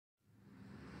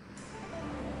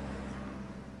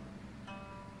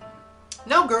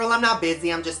No, girl, I'm not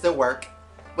busy. I'm just at work.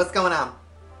 What's going on?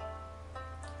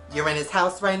 You're in his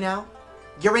house right now?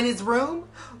 You're in his room?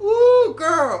 Ooh,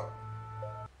 girl.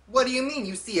 What do you mean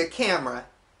you see a camera?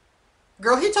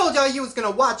 Girl, he told y'all you was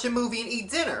gonna watch a movie and eat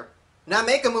dinner. Not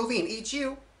make a movie and eat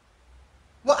you.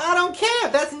 Well, I don't care.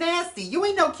 That's nasty. You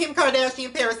ain't no Kim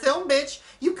Kardashian Paris Hilton, bitch.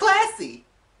 You classy.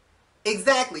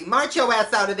 Exactly. March your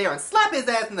ass out of there and slap his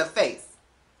ass in the face.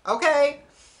 Okay?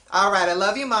 Alright, I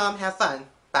love you, Mom. Have fun.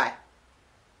 Bye.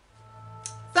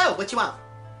 So, what you want?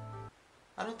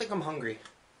 I don't think I'm hungry.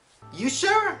 You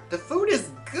sure? The food is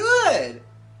good.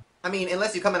 I mean,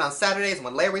 unless you come in on Saturdays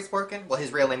when Larry's working. Well,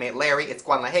 his real name ain't Larry, it's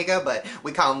Juan Lahega, but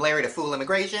we call him Larry to fool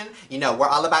immigration. You know, we're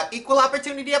all about equal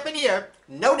opportunity up in here.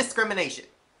 No discrimination.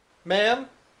 Ma'am?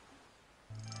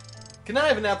 Can I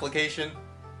have an application?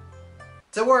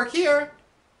 To work here?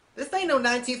 This ain't no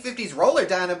 1950s roller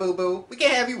diner, boo-boo. We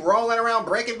can't have you rolling around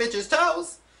breaking bitches'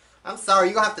 toes. I'm sorry,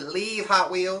 you're gonna have to leave Hot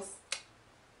Wheels.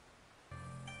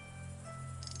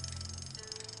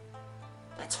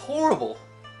 That's horrible.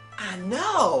 I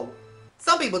know.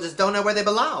 Some people just don't know where they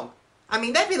belong. I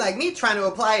mean, that'd be like me trying to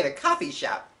apply at a coffee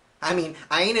shop. I mean,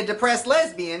 I ain't a depressed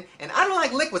lesbian, and I don't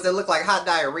like liquids that look like hot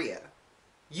diarrhea.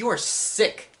 You are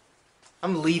sick.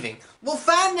 I'm leaving. Well,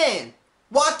 fine then.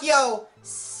 Walk yo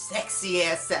sexy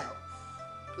ass out.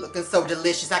 Looking so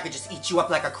delicious, I could just eat you up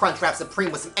like a Crunchwrap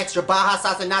Supreme with some extra Baja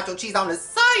sauce and nacho cheese on the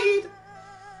side.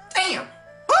 Damn.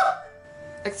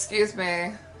 Excuse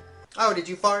me. Oh, did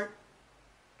you fart?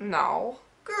 No.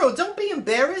 Girl, don't be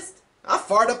embarrassed. I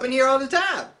fart up in here all the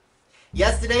time.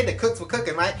 Yesterday, the cooks were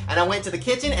cooking, right? And I went to the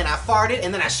kitchen and I farted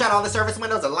and then I shut all the service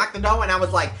windows and locked the door and I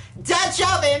was like, Dutch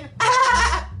oven!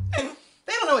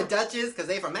 They don't know what Dutch is because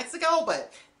they from Mexico,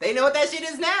 but they know what that shit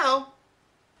is now.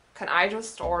 Can I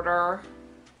just order?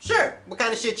 Sure. What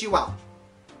kind of shit you want?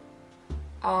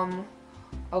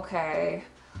 Okay.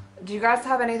 Do you guys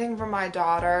have anything for my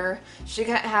daughter? She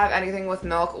can't have anything with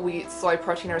milk, wheat, soy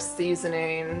protein, or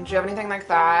seasoning. Do you have anything like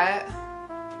that?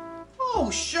 Oh,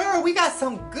 sure. We got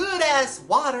some good-ass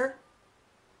water.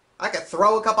 I could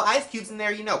throw a couple ice cubes in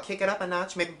there, you know, kick it up a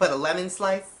notch, maybe put a lemon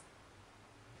slice.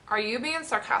 Are you being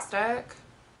sarcastic?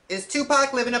 Is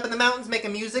Tupac living up in the mountains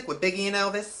making music with Biggie and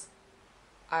Elvis?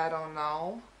 I don't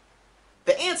know.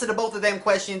 The answer to both of them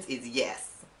questions is yes.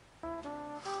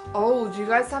 Oh, do you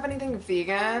guys have anything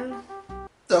vegan?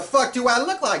 The fuck do I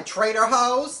look like, traitor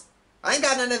hoes? I ain't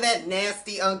got none of that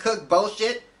nasty, uncooked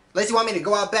bullshit. Unless you want me to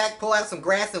go out back, pull out some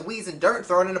grass and weeds and dirt and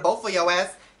throw it in a bowl for your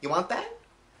ass. You want that?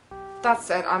 That's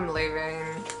it, I'm leaving.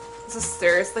 This is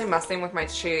seriously messing with my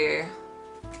chi.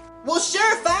 Well,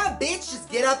 sure, fine, bitch. Just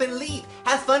get up and leave.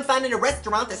 Have fun finding a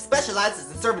restaurant that specializes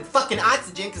in serving fucking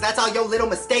oxygen, because that's all your little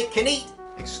mistake can eat.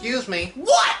 Excuse me.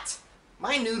 What?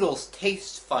 My noodles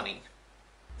taste funny.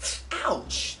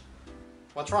 Ouch.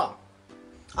 What's wrong?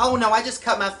 Oh no, I just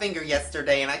cut my finger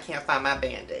yesterday and I can't find my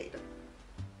Band-Aid.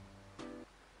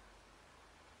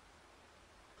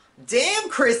 Damn,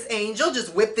 Chris Angel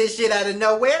just whipped this shit out of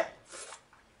nowhere.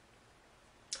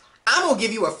 I'm gonna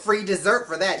give you a free dessert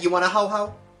for that. You want a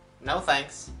ho-ho? No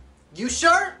thanks. You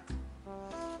sure?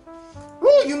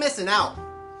 Woo, you missing out.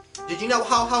 Did you know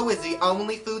ho-ho is the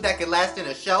only food that can last in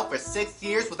a shell for 6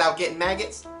 years without getting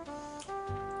maggots?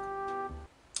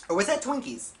 Or was that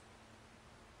Twinkies?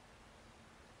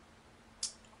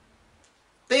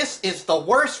 This is the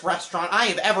worst restaurant I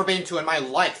have ever been to in my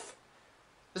life.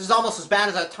 This is almost as bad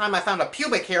as that time I found a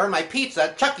pubic hair in my pizza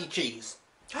at Chuck E. Cheese.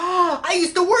 I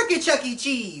used to work at Chuck E.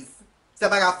 Cheese.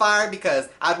 Except I got fired because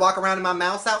I'd walk around in my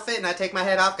mouse outfit and I'd take my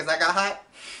head off because I got hot.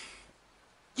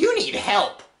 You need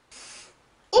help.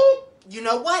 Ooh, you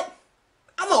know what?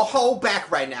 I'm gonna hold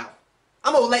back right now.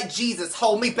 I'm gonna let Jesus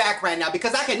hold me back right now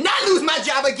because I cannot lose my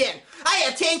job again. I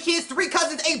had 10 kids, 3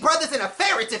 cousins, 8 brothers, and a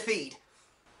ferret to feed.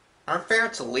 Aren't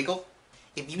ferrets illegal?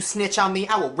 If you snitch on me,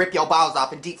 I will rip your balls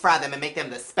off and deep fry them and make them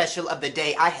the special of the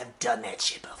day. I have done that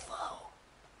shit before.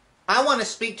 I want to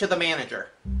speak to the manager.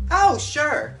 Oh,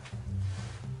 sure.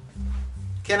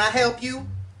 Can I help you?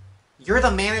 You're the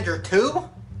manager too?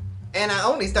 And I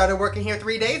only started working here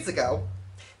 3 days ago.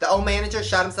 The old manager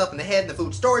shot himself in the head in the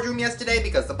food storage room yesterday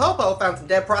because the popo found some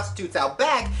dead prostitutes out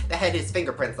back that had his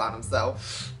fingerprints on them, so...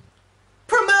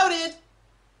 Promoted!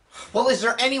 Well, is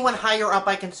there anyone higher up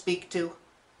I can speak to?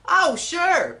 Oh,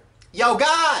 sure. Yo,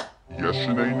 God! Yes,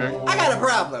 Shanaynay? I got a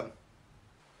problem.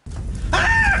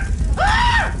 Ah!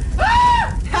 Ah!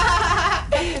 Ah!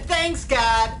 Thanks,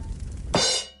 God.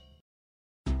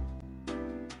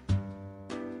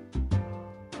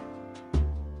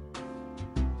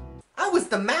 I was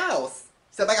the mouse.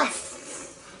 Except I got...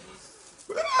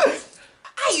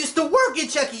 I used to work at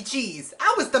Chuck E. Cheese.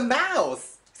 I was the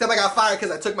mouse. Except I got fired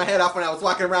because I took my head off when I was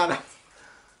walking around.